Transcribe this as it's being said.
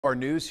Our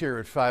news here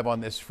at 5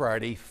 on this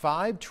Friday.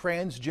 5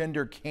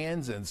 transgender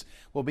Kansans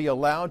will be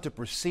allowed to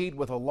proceed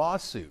with a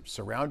lawsuit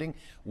surrounding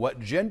what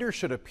gender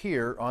should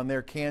appear on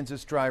their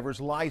Kansas driver's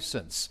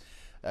license.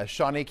 A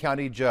Shawnee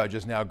County judge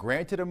has now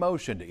granted a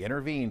motion to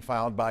intervene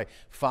filed by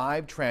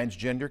 5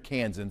 transgender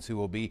Kansans who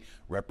will be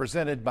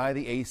represented by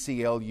the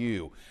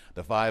ACLU.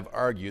 The 5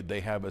 argued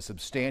they have a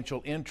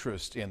substantial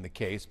interest in the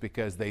case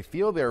because they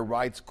feel their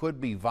rights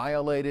could be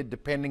violated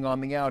depending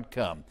on the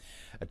outcome.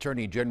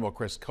 Attorney General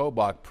Chris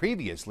Kobach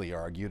previously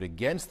argued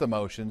against the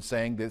motion,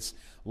 saying this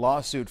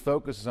lawsuit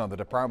focuses on the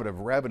Department of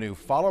Revenue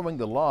following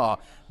the law,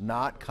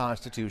 not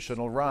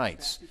constitutional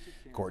rights.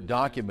 Court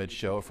documents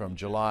show from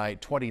July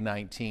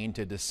 2019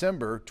 to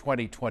December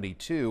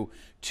 2022,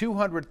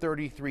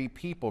 233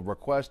 people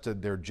requested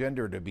their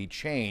gender to be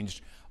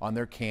changed on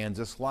their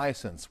Kansas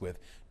license, with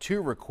 2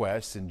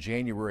 requests in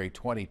January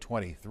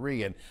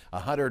 2023 and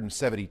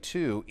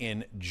 172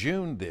 in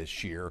June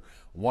this year,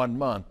 1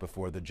 month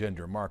before the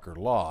gender marker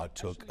law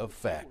took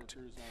effect.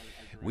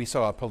 We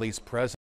saw a police presence